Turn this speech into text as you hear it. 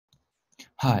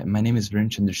Hi, my name is Varun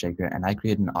Chandrashekhar, and I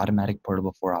created an automatic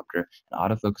portable phoropter and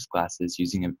autofocus glasses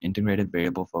using an integrated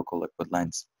variable focal liquid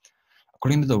lens.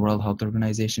 According to the World Health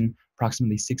Organization,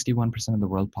 approximately 61% of the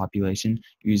world population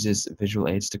uses visual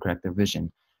aids to correct their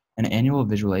vision. And annual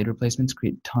visual aid replacements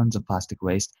create tons of plastic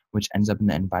waste, which ends up in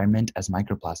the environment as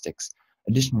microplastics.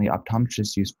 Additionally,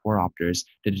 optometrists use phoropters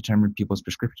to determine people's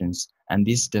prescriptions, and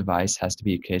this device has to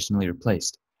be occasionally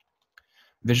replaced.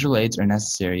 Visual aids are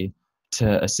necessary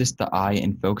to assist the eye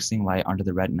in focusing light onto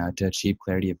the retina to achieve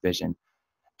clarity of vision.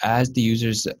 As the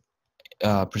user's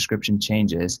prescription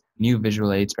changes, new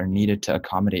visual aids are needed to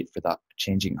accommodate for the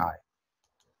changing eye.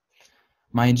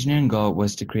 My engineering goal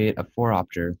was to create a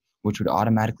phoropter which would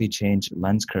automatically change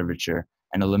lens curvature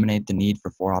and eliminate the need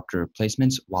for phoropter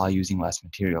replacements while using less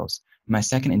materials. My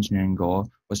second engineering goal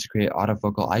was to create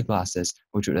autofocal eyeglasses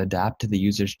which would adapt to the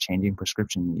user's changing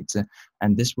prescription needs,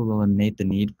 and this will eliminate the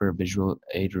need for visual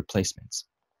aid replacements.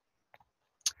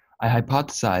 I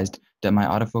hypothesized that my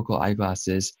autofocal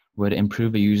eyeglasses would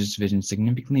improve a user's vision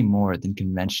significantly more than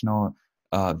conventional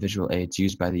visual aids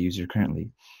used by the user currently.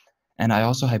 And I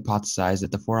also hypothesized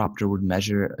that the phoropter would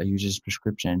measure a user's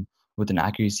prescription with an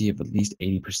accuracy of at least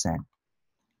 80%.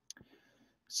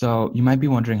 So you might be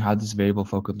wondering how this variable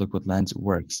focal liquid lens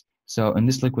works. So in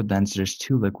this liquid lens, there's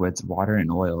two liquids, water and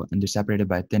oil, and they're separated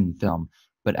by a thin film.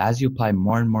 But as you apply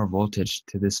more and more voltage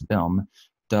to this film,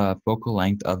 the focal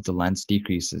length of the lens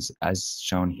decreases, as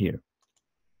shown here.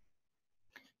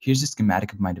 Here's a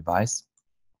schematic of my device.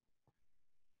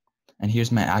 And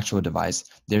here's my actual device.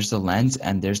 There's the lens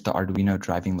and there's the Arduino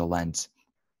driving the lens.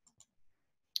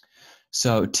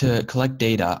 So to collect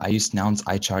data, I used Snellen's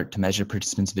eye chart to measure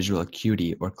participants' visual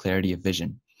acuity or clarity of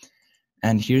vision.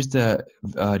 And here's the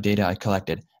data I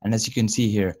collected. And as you can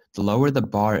see here, the lower the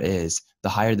bar is, the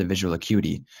higher the visual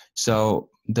acuity. So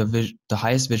the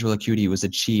highest visual acuity was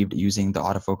achieved using the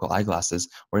autofocal eyeglasses,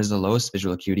 whereas the lowest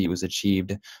visual acuity was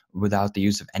achieved without the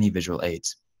use of any visual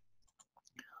aids.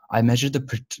 I measured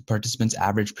the participants'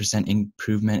 average %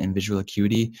 improvement in visual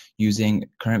acuity using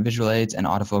current visual aids and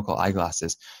autofocal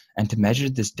eyeglasses. And to measure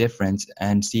this difference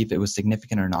and see if it was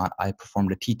significant or not, I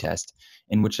performed a T-test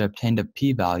in which I obtained a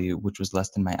p-value which was less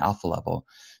than my alpha level.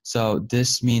 So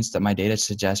this means that my data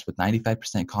suggests with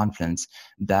 95% confidence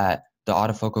that the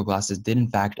autofocal glasses did in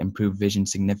fact improve vision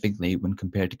significantly when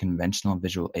compared to conventional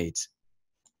visual aids.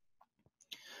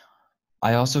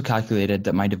 I also calculated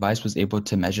that my device was able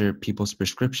to measure people's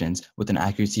prescriptions with an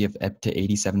accuracy of up to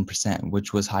 87%,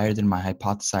 which was higher than my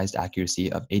hypothesized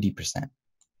accuracy of 80%.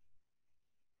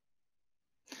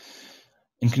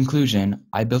 In conclusion,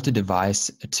 I built a device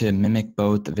to mimic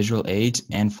both visual aids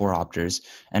and phoropters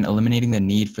and eliminating the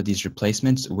need for these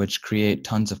replacements, which create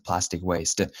tons of plastic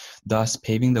waste, thus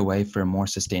paving the way for a more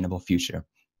sustainable future.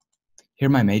 Here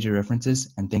are my major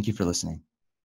references, and thank you for listening.